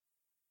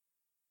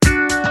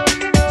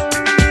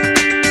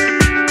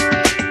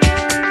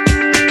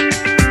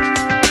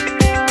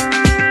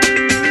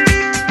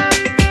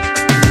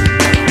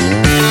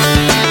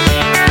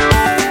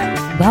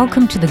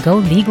the Go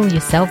Legal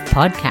Yourself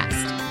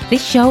podcast.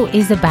 This show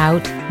is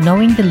about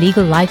knowing the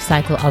legal life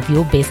cycle of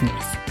your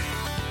business.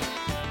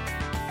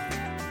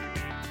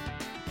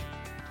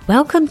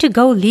 Welcome to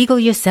Go Legal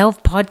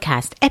Yourself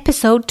podcast,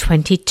 episode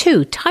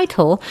 22,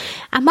 title,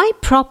 Am I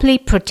Properly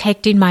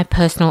Protecting My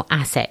Personal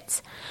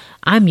Assets?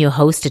 I'm your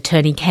host,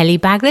 attorney Kelly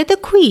Bagler, the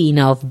queen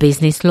of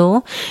business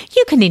law.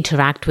 You can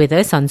interact with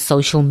us on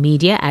social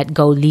media at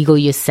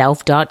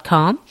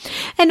golegalyourself.com,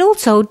 and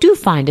also do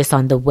find us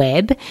on the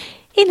web.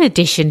 In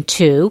addition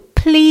to,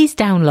 please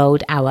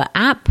download our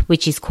app,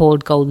 which is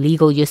called Go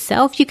Legal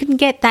Yourself. You can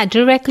get that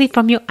directly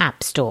from your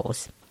app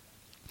stores.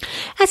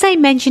 As I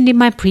mentioned in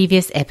my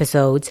previous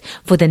episodes,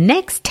 for the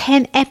next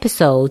 10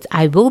 episodes,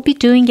 I will be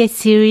doing a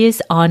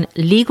series on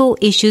legal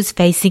issues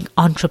facing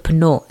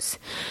entrepreneurs.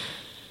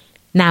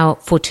 Now,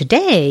 for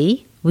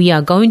today, we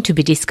are going to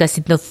be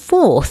discussing the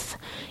fourth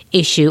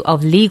issue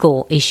of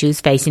legal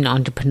issues facing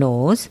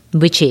entrepreneurs,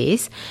 which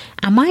is,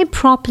 am I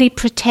properly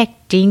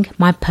protecting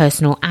my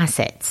personal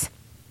assets?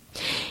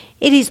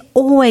 It is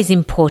always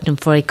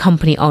important for a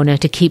company owner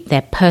to keep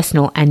their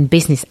personal and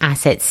business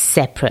assets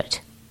separate.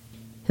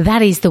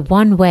 That is the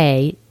one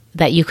way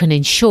that you can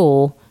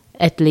ensure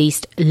at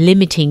least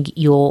limiting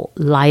your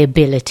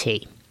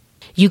liability.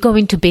 You go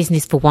into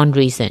business for one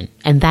reason,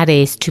 and that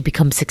is to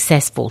become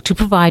successful, to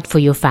provide for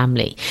your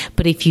family.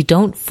 But if you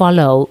don't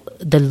follow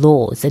the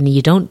laws and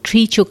you don't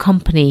treat your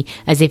company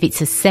as if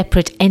it's a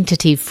separate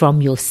entity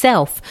from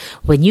yourself,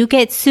 when you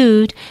get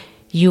sued,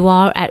 you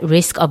are at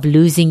risk of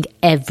losing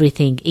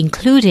everything,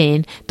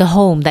 including the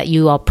home that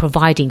you are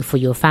providing for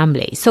your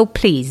family. So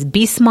please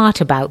be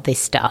smart about this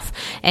stuff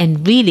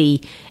and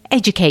really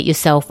educate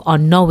yourself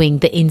on knowing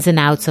the ins and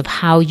outs of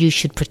how you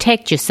should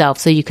protect yourself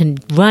so you can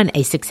run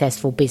a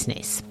successful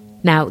business.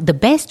 Now, the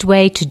best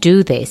way to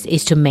do this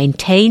is to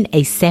maintain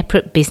a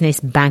separate business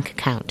bank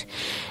account,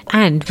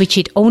 and which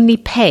it only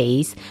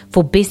pays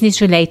for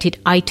business-related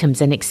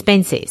items and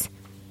expenses.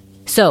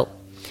 So,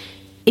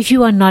 if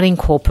you are not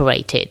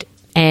incorporated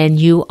and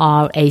you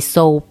are a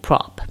sole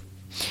prop,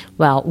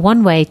 well,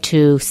 one way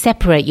to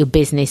separate your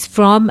business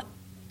from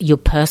your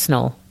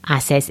personal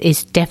assets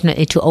is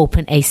definitely to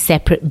open a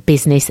separate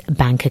business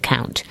bank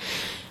account.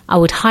 I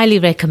would highly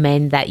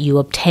recommend that you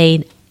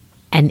obtain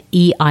an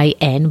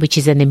EIN, which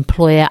is an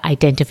employer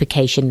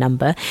identification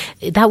number.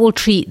 That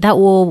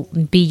will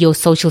be your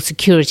social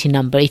security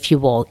number, if you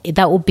will.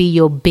 That will be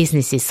your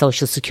business's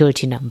social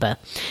security number.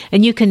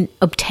 And you can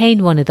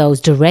obtain one of those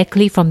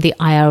directly from the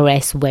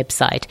IRS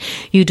website.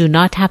 You do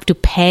not have to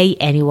pay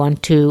anyone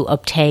to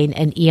obtain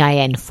an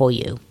EIN for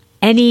you.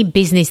 Any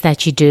business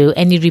that you do,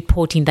 any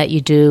reporting that you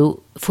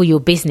do for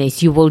your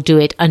business, you will do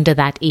it under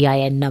that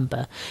EIN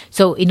number.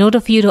 So in order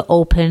for you to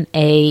open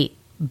a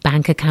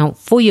bank account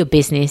for your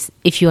business,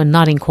 if you are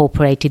not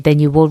incorporated, then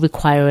you will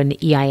require an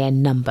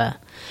EIN number.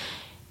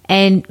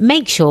 And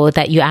make sure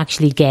that you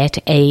actually get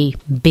a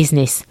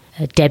business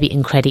debit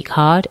and credit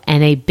card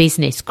and a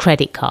business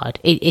credit card.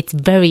 It's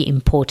very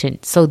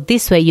important. So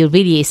this way you're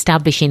really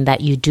establishing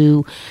that you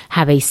do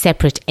have a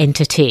separate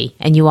entity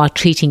and you are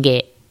treating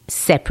it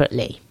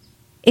separately.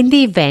 In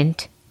the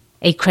event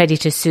a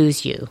creditor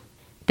sues you,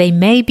 they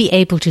may be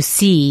able to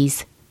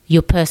seize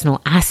your personal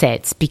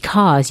assets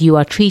because you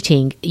are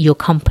treating your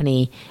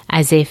company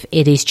as if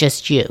it is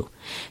just you.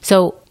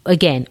 So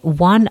again,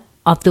 one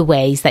of the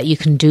ways that you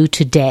can do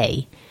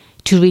today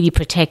to really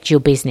protect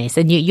your business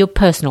and your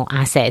personal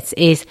assets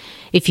is,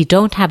 if you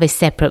don't have a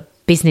separate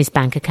business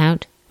bank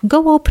account,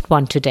 go open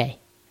one today.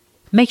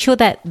 Make sure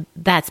that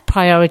that's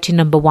priority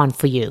number one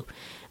for you.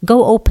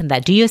 Go open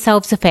that. Do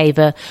yourselves a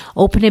favor,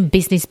 open a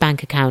business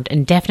bank account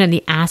and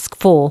definitely ask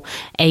for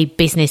a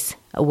business,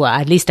 well,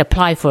 at least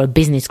apply for a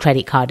business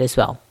credit card as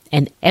well.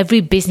 And every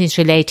business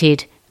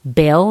related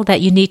bill that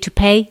you need to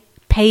pay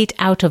it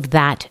out of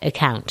that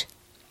account.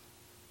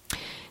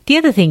 The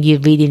other thing you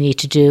really need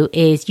to do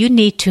is you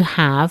need to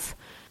have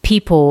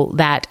people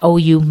that owe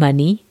you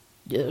money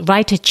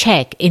write a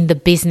check in the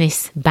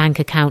business bank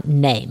account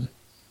name.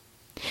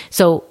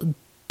 So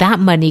that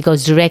money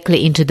goes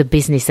directly into the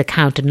business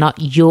account and not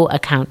your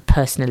account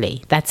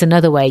personally. That's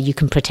another way you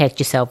can protect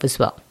yourself as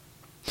well.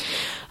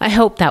 I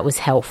hope that was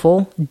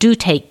helpful. Do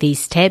take these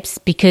steps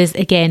because,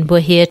 again, we're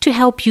here to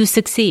help you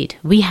succeed.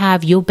 We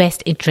have your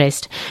best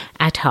interest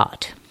at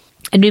heart.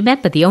 And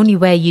remember, the only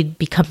way you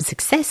become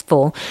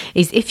successful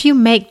is if you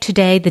make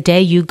today the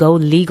day you go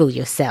legal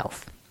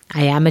yourself.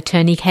 I am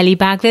attorney Kelly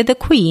Bagler, the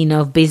queen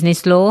of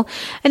business law,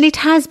 and it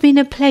has been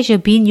a pleasure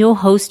being your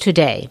host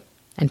today.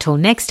 Until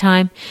next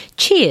time,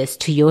 cheers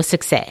to your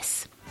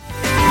success.